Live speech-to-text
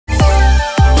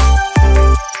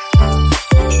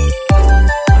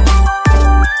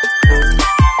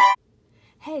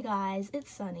it's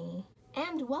Sunny,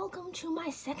 and welcome to my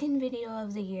second video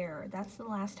of the year. That's the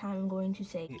last time I'm going to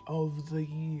say of the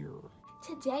year.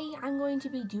 Today I'm going to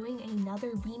be doing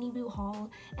another Beanie Boo haul,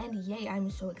 and yay, I'm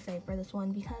so excited for this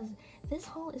one because this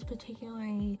haul is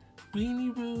particularly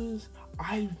Beanie Boos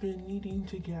I've been needing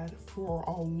to get for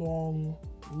a long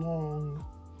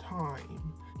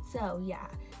time. So yeah,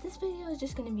 this video is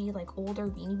just going to be like older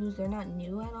Beanie Boos. They're not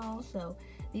new at all, so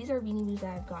these are Beanie Boos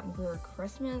that I've gotten for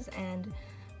Christmas, and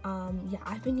yeah,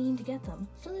 I've been needing to get them.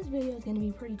 So this video is going to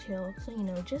be pretty chill, so you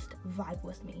know, just vibe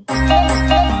with me.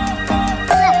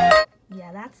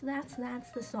 Yeah, that's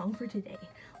the song for today.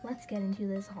 Let's get into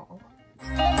this haul.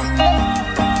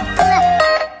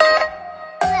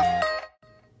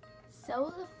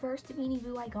 So the first Beanie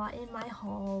Boo I got in my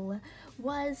haul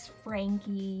was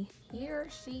Frankie. Here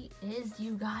she is,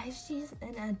 you guys. She's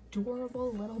an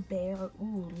adorable little bear.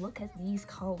 Ooh, look at these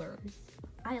colors.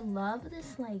 I love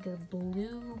this like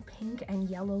blue, pink, and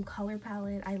yellow color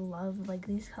palette. I love like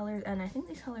these colors, and I think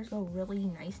these colors go really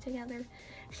nice together.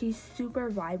 She's super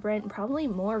vibrant, probably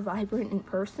more vibrant in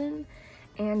person,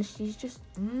 and she's just,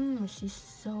 she's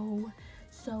so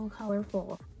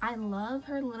colorful. I love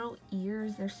her little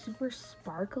ears. They're super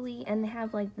sparkly, and they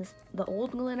have like the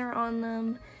old glitter on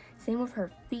them. Same with her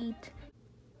feet.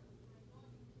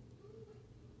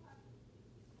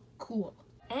 Cool.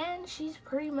 And she's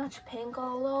pretty much pink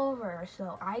all over,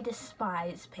 so I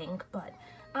despise pink, but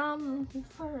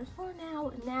for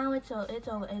now it's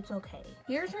okay.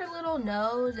 Here's her little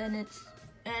nose, and it's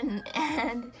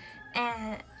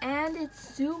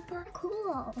it's super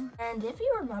cool. And if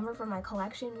you remember from my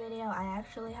collection video, I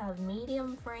actually have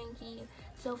medium Frankie,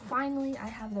 so finally I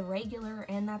have the regular,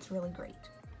 and that's really great.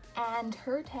 And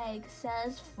her tag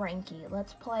says, Frankie,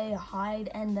 let's play hide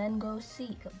and then go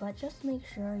seek, but just make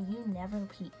sure you never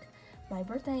peek. My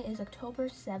birthday is October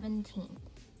 17th.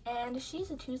 And she's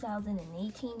a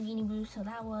 2018 Beanie Boo, so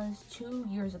that was 2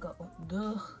 years ago.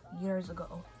 Years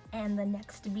ago. And the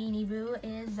next Beanie Boo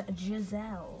is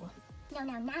Giselle. No,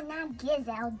 not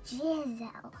Giselle,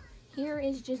 Giselle. Here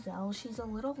is Giselle. She's a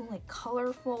little like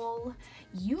colorful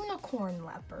unicorn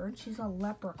leopard. She's a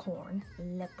leprechaun,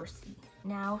 leprosy.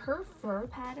 Now her fur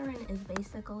pattern is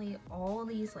basically all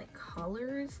these like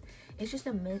colors. It's just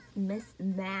a mix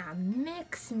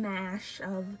mash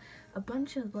of a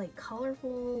bunch of like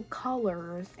colorful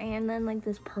colors, and then like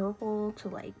this purple to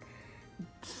like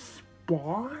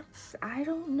spots. I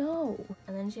don't know.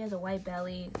 And then she has a white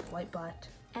belly, white butt.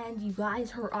 And you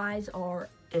guys, her eyes are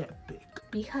epic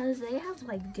because they have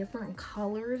like different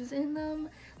colors in them.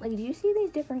 Like, do you see these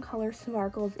different color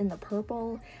sparkles in the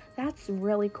purple? That's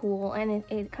really cool, and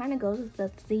it kind of goes with the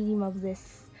theme of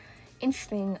this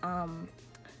interesting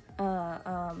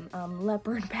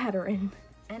leopard pattern.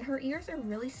 And her ears are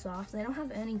really soft. They don't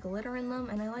have any glitter in them,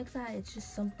 and I like that. It's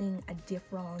just something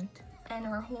different. And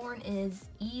her horn is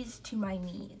ease to my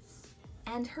knees.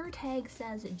 And her tag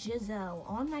says, Giselle,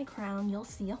 on my crown you'll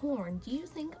see a horn. Do you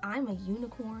think I'm a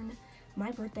unicorn?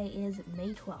 My birthday is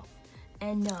May 12th.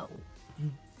 And no,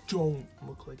 you don't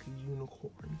look like a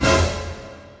unicorn.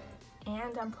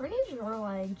 And I'm pretty sure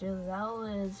like Giselle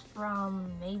is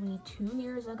from maybe 2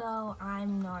 years ago.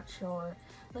 I'm not sure.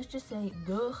 Let's just say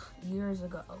years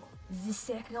ago. The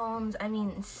third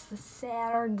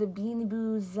Beanie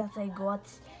Boos that I got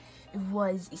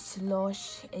was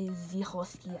Slush the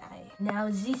Husky Eye. Now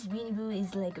this Beanie Boo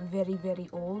is like very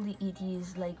old. It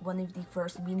is like one of the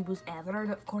first Beanie Boos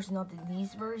ever. Of course not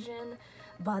this version,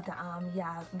 but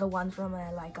yeah, the one from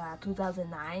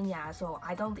 2009. Yeah, so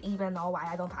I don't even know why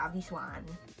I don't have this one.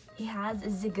 He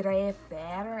has the gray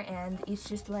fur, and it's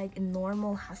just like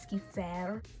normal husky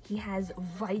fur. He has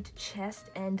white chest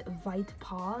and white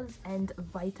paws and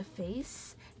white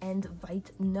face and white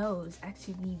nose.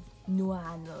 Actually,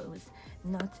 noir nose,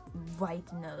 not white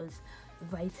nose,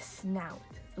 white snout,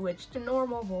 which the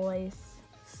normal voice.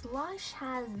 Slush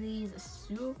has these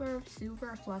super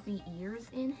fluffy ears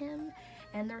in him,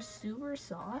 and they're super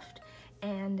soft,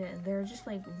 and they're just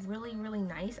like really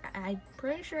nice. I'm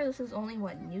pretty sure this is only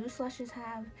what new Slushes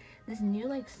have, this new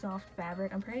like soft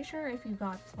fabric. I'm pretty sure if you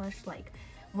got Slush like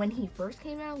when he first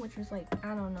came out, which was like,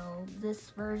 I don't know, this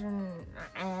version,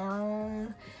 I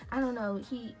don't know,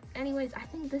 anyways, I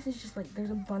think this is just like,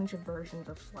 there's a bunch of versions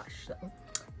of Slush, so.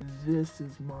 This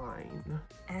is mine.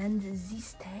 And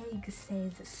this tag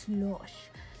says, Slush,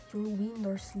 through wind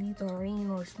or sleet or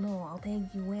rain or snow, I'll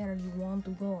take you where you want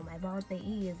to go. My birthday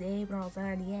is April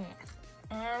 30th.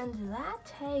 And that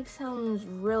tag sounds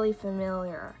really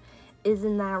familiar.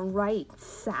 Isn't that right,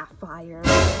 Sapphire?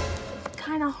 It's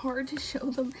kind of hard to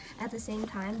show them at the same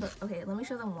time, but okay, let me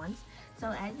show them once. So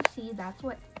as you see, that's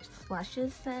what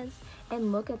Slushes says,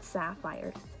 and look at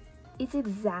Sapphires. It's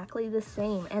exactly the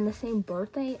same, and the same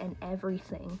birthday and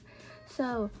everything.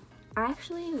 So I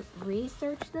actually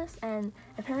researched this, and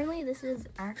apparently this is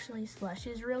actually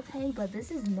Slush's real tag, but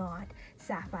this is not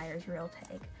Sapphire's real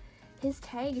tag. His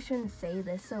tag shouldn't say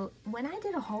this, so when I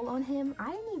did a haul on him,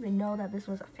 I didn't even know that this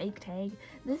was a fake tag.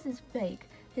 This is fake.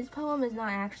 His poem is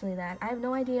not actually that. I have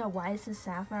no idea why it says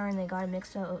Sapphire and they got it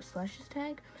mixed up with Slush's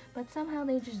tag, but somehow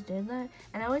they just did that.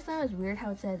 And I always thought it was weird how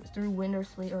it says through wind or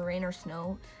sleet or rain or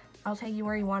snow, I'll take you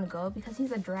where you want to go, because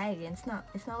he's a dragon. It's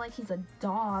not like he's a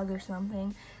dog or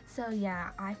something. So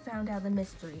yeah, I found out the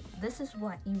mystery. This is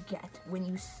what you get when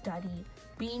you study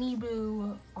Beanie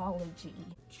Boo-ology.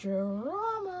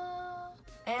 Drama.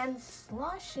 And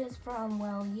Slush is from,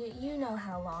 well, you know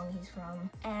how long he's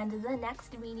from. And the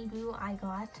next Beanie Boo I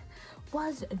got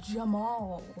was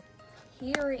Jamal.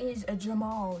 Here is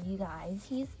Jamal, you guys.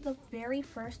 He's the very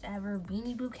first ever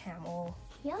Beanie Boo camel.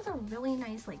 He has a really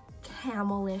nice, like,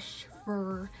 camelish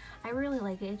fur. I really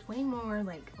like it. It's way more,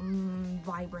 like,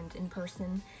 vibrant in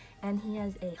person. And he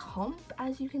has a hump,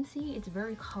 as you can see. It's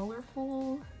very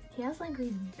colorful. He has, like,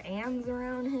 these bands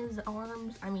around his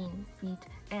arms, feet,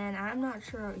 and I'm not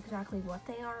sure exactly what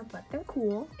they are, but they're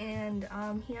cool. And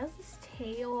he has this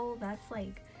tail that's,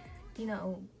 like, you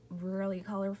know, really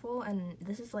colorful, and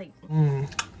this is, like,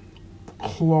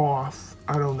 cloth,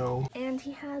 I don't know. And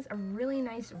he has a really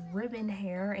nice ribbon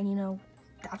hair, and, you know,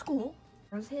 that's cool.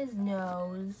 Here's his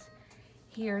nose,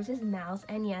 here's his mouth,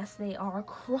 and yes, they are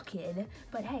crooked,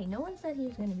 but hey, no one said he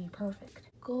was gonna be perfect.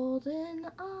 Golden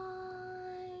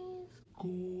eyes.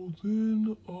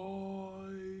 Golden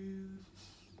eyes.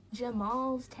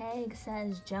 Jamal's tag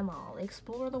says, Jamal,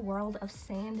 explore the world of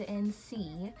sand and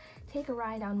sea, take a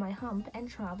ride on my hump, and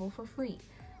travel for free.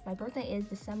 My birthday is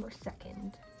December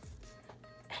 2nd.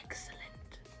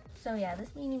 Excellent. So yeah, this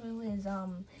Beanie Boo is,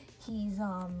 he's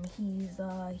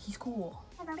cool.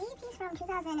 I believe he's from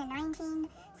 2019,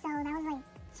 so that was like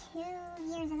 2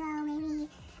 years ago, maybe.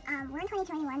 We're in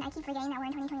 2021. I keep forgetting that we're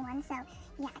in 2021, so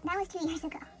yeah, that was 2 years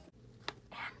ago.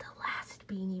 And the last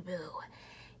Beanie Boo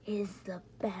is the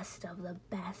best of the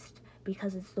best,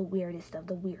 because it's the weirdest of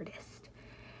the weirdest.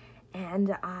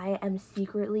 And I am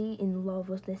secretly in love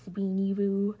with this Beanie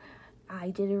Boo. I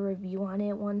did a review on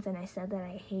it once and I said that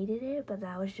I hated it, but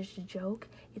that was just a joke.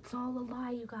 It's all a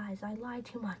lie, you guys. I lie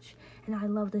too much, and I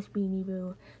love this Beanie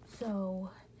Boo. So,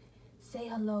 say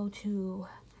hello to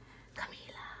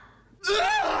Camila.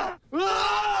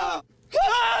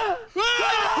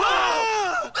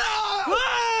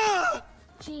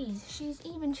 Jeez, she's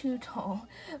even too tall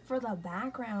for the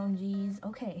background, jeez.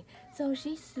 Okay, so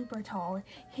she's super tall.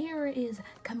 Here is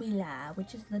Camila,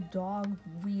 which is the dog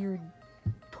weird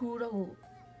poodle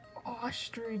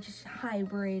ostrich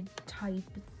hybrid type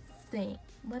thing.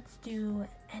 Let's do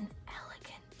an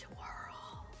elegant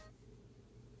twirl.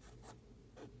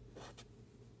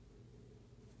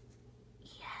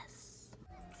 Yes.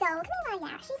 So, Camila,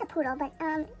 yeah, she's a poodle, but,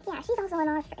 yeah, she's also an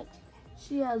ostrich.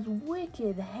 She has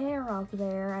wicked hair up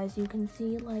there, as you can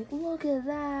see. Like, look at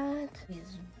that.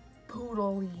 These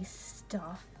poodle-y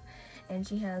stuff. And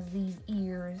she has these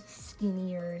ears, skin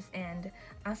ears, and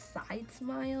a side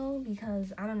smile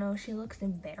because, I don't know, she looks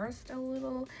embarrassed a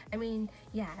little. I mean,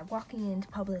 yeah, walking into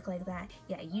public like that,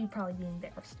 yeah, you'd probably be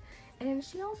embarrassed. And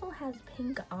she also has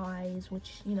pink eyes,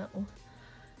 which, you know,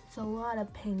 it's a lot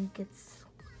of pink.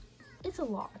 It's a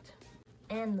lot.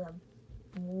 And the,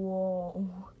 whoa.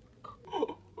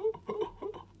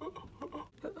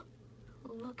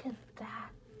 Look at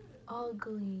that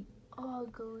ugly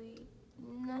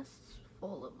nest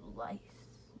full of lice.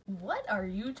 What are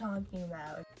you talking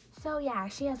about? So yeah,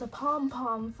 she has a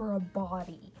pom-pom for a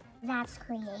body. That's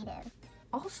creative.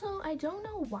 Also, I don't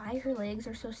know why her legs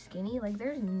are so skinny. Like,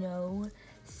 there's no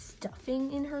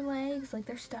stuffing in her legs. Like,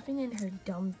 there's stuffing in her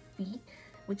dumb feet,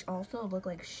 which also look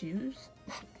like shoes.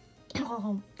 It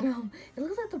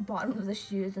looks like the bottom of the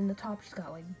shoes and the top just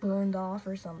got like burned off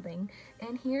or something.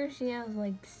 And here she has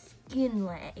like skin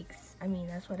legs. I mean,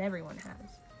 that's what everyone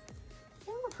has.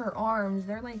 Same with her arms.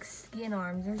 They're like skin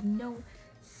arms. There's no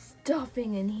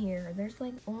stuffing in here. There's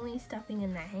like only stuffing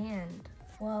in the hand.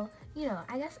 Well, you know,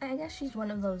 I guess she's one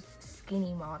of those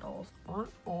skinny models.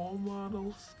 Aren't all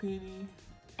models skinny?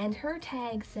 And her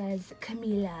tag says,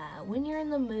 Camila, when you're in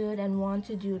the mood and want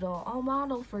to doodle, I'll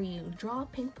model for you. Draw a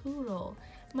pink poodle.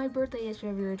 My birthday is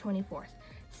February 24th.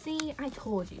 See, I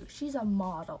told you, she's a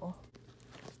model.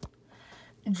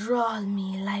 Draw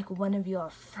me like one of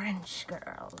your French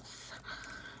girls.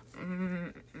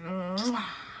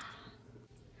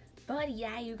 But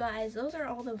yeah, you guys, those are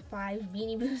all the 5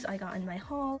 Beanie Boos I got in my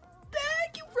haul.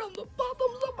 Thank you from the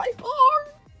bottoms of my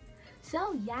heart.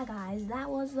 So yeah guys, that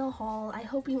was the haul. I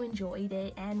hope you enjoyed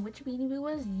it. And which Beanie Boo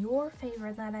was your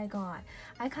favorite that I got?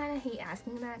 I kind of hate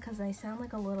asking that because I sound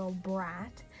like a little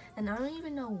brat, and I don't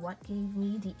even know what gave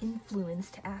me the influence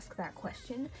to ask that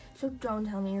question. So don't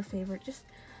tell me your favorite, just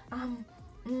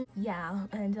yeah,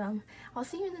 and I'll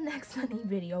see you in the next funny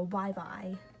video. Bye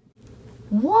bye.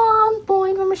 1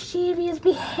 point for mischievous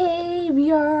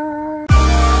behavior.